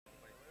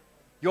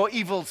Your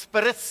evil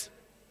spirits.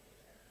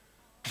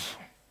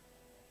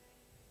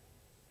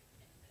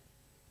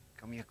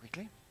 Come here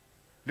quickly.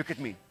 Look at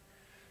me.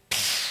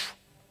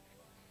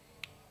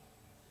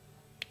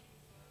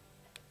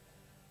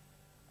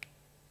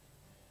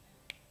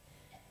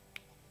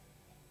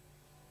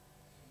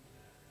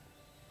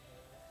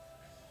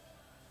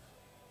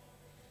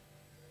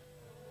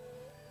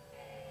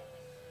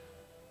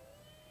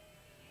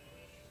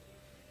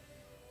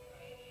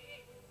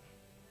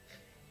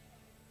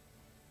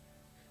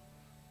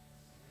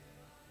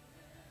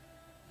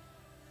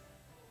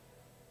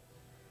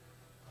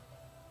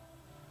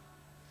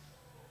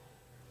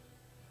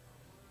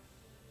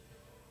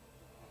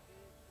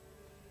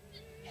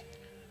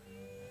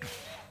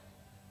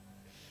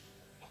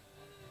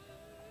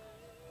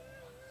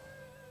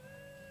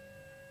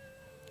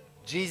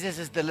 Jesus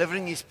is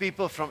delivering his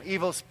people from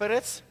evil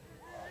spirits.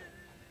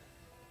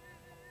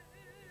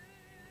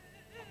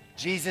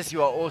 Jesus,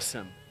 you are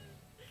awesome.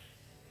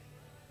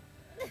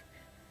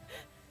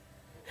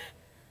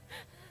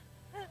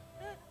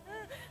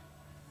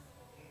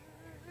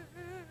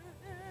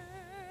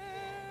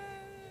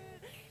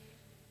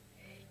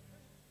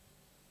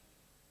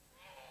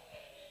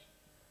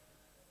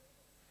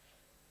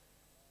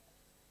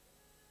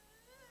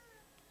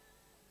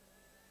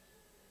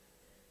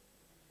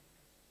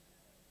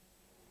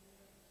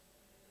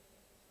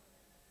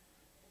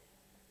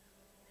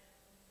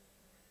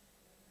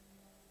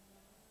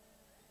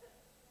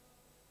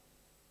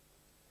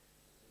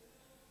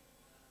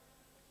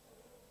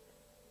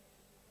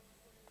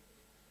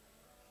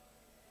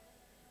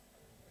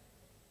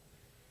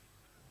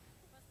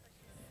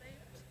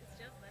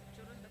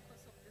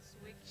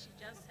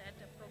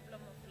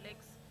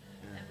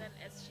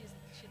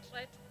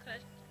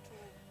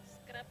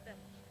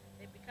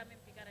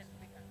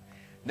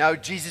 Now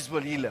Jesus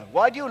will heal her.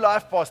 Why do you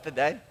laugh, Pastor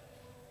Dan?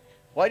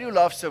 Why do you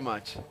laugh so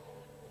much?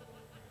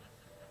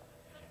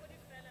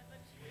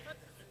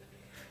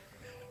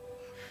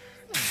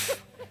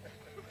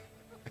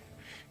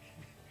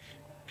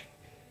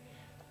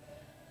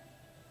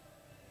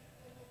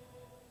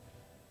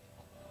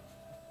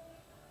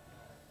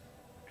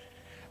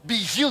 Be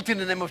healed in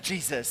the name of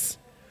Jesus.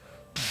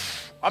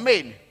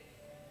 Amen.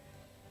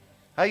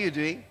 How are you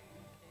doing?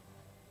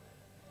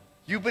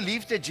 You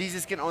believe that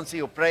Jesus can answer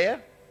your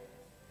prayer?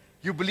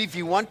 You believe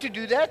you want to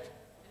do that?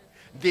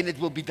 Then it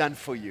will be done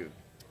for you.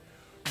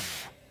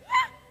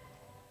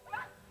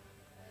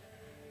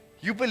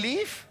 You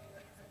believe?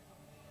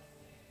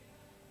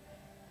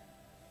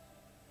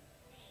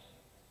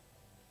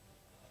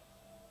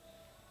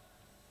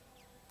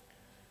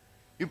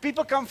 You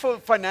people come for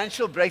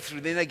financial breakthrough,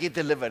 then they get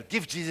delivered.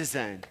 Give Jesus a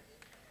hand.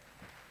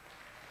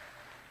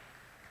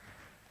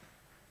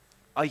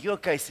 Are you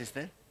okay,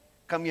 sister?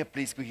 Come here,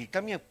 please, quickly.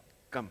 Come here.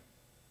 Come.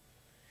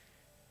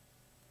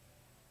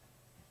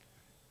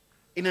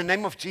 In the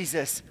name of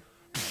Jesus.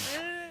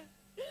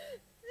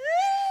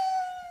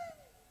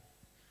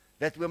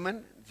 That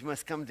woman, you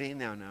must come there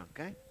now,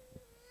 okay?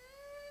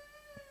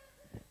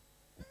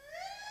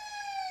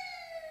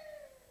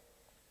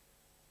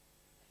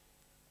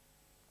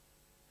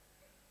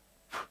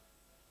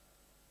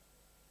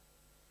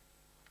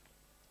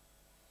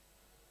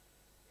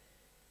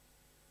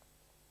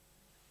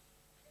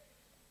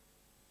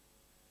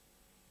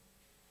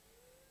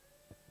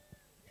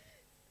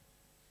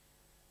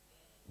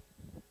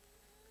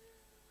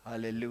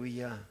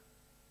 Hallelujah.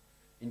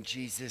 In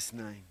Jesus'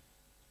 name.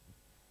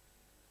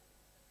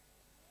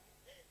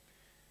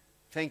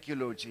 Thank you,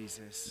 Lord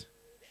Jesus.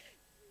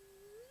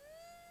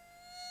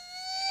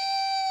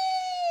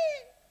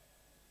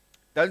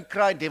 Don't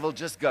cry, devil,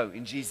 just go.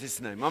 In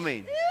Jesus' name.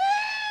 Amen.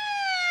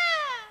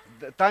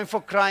 The time for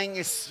crying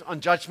is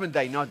on Judgment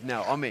Day, not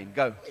now. Amen.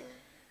 Go.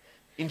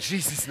 In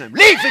Jesus' name.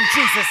 Leave in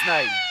Jesus'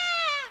 name.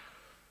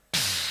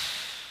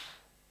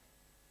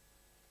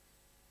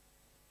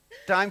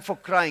 Time for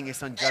crying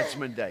is on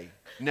Judgment Day.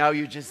 Now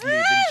you just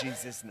leave in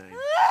Jesus' name.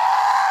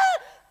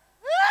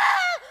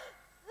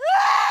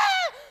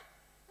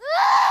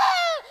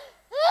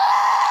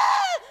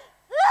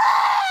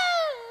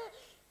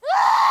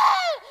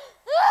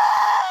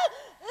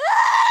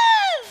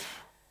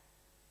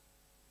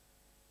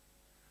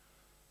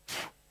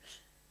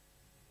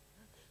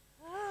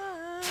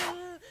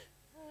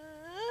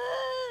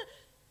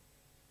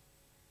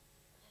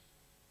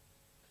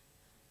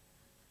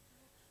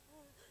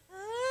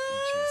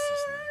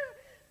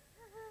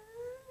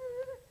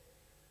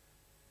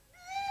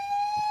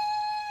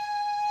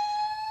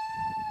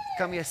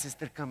 Come here,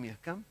 sister, come here.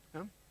 Come.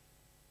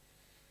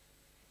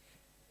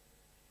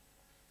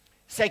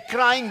 Say,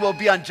 crying will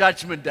be on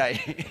Judgment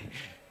Day.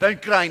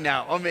 Don't cry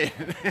now. Amen.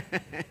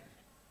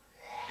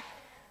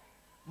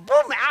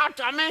 Boom, out,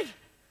 amen.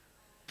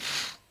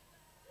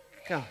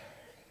 Come.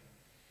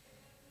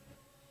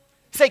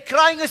 Say,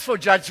 crying is for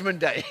Judgment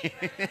Day.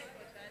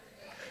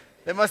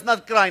 They must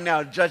not cry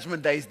now.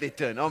 Judgment Day is their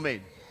turn.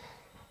 Amen.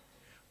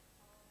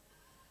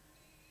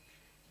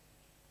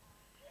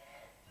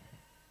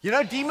 You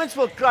know, demons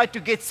will cry to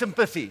get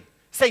sympathy.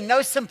 Say,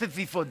 no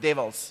sympathy for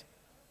devils.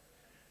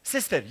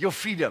 Sister, your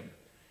freedom.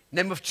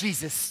 Name of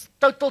Jesus.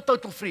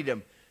 Total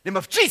freedom. Name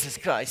of Jesus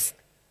Christ.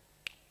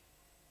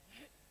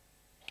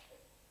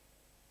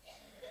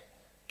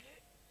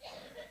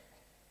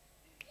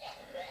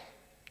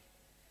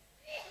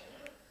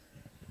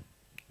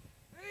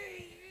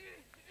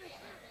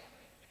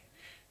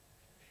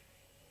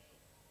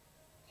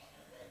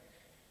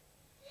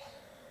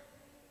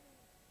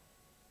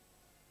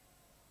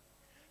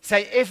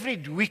 Say, every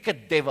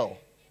wicked devil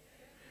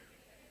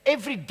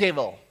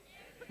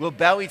will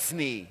bow its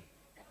knee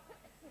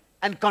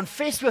and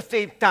confess with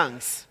their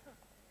tongues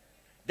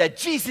that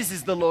Jesus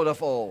is the Lord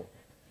of all.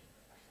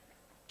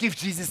 Give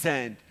Jesus a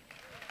hand.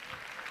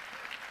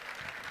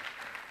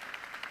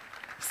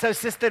 So,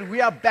 sister,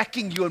 we are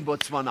backing you in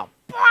Botswana.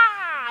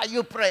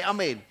 You pray,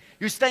 amen.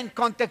 You stay in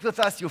contact with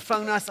us, you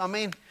phone us,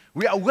 amen.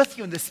 We are with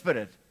you in the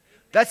Spirit.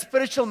 That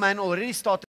spiritual man already started.